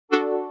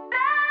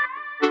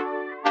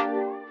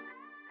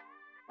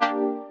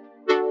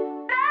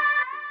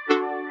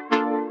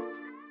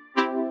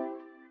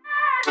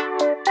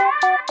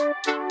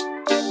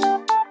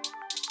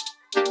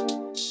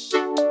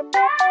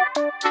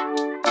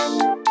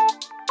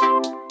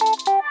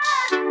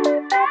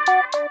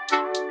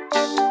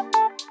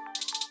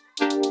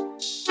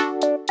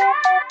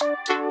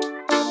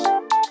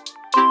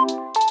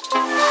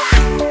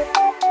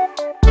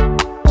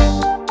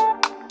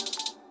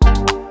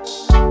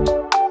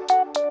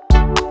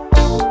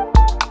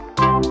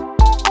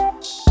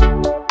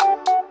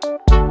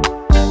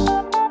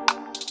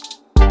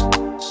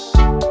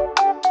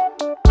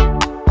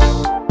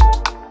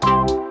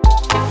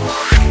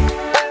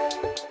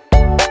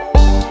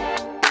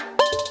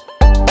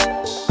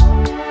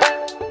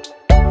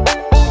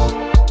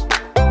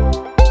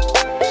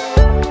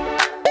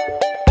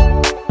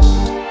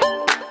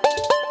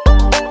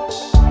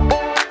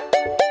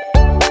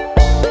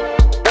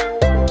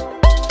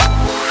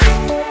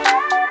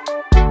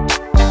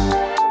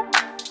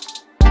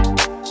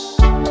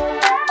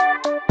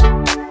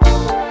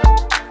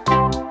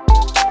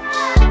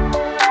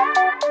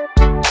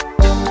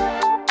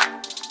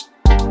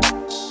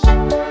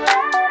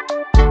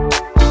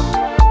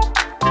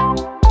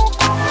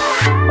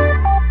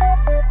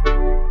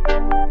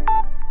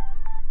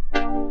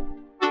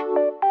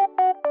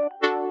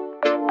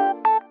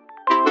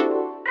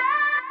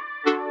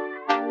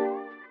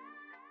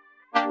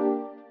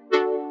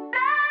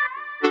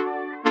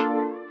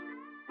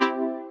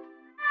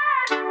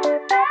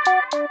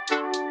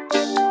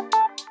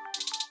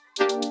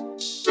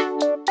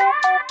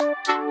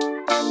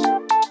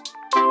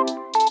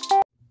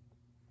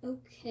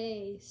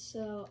Okay,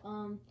 so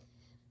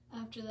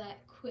after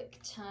that quick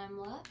time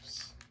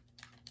lapse,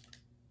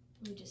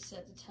 let me just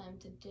set the time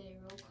to day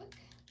real quick.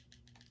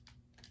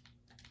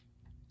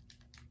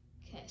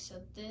 Okay,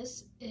 so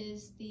this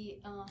is the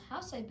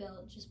house I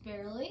built, just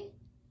barely.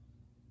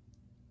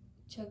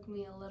 Took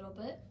me a little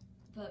bit,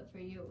 but for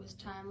you it was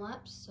time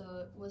lapse, so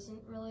it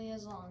wasn't really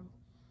as long.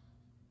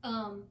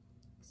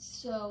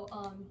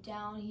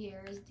 Down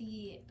here is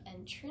the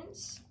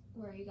entrance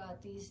where you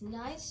got these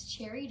nice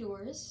cherry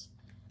doors.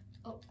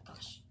 Oh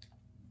gosh,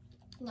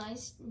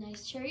 nice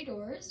cherry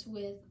doors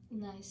with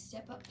nice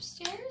step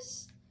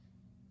upstairs.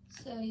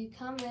 So you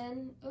come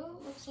in. Oh,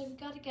 looks like we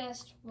got a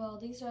guest. Well,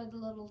 these are the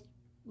little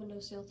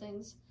windowsill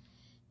things.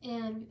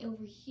 And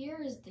over here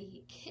is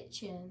the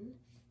kitchen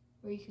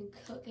where you can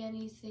cook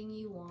anything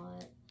you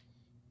want,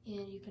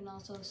 and you can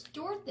also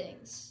store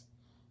things.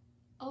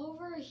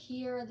 Over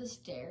here are the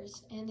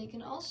stairs, and they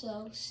can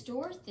also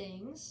store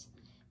things.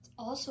 It's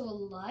also a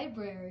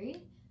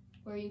library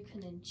where you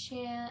can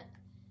enchant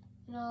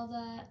and all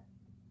that.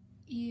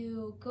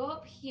 You go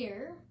up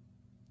here,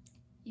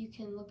 you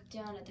can look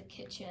down at the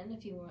kitchen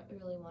if you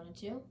really wanted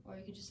to, or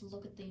you could just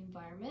look at the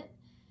environment.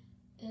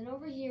 And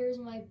over here is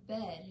my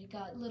bed. It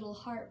got little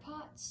heart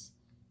pots.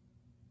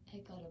 I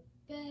got a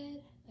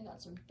bed, I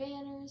got some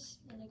banners,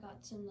 and I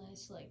got some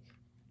nice like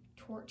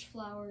torch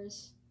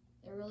flowers.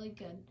 They're really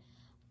good.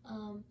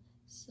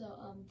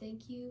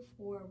 Thank you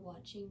for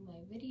watching my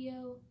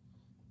video.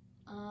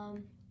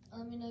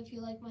 Let me know if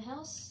you like my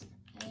house,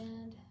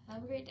 and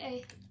have a great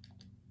day.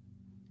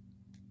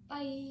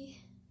 Bye.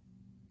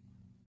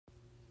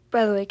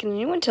 By the way, can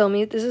anyone tell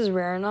me if this is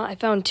rare or not? I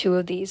found 2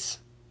 of these.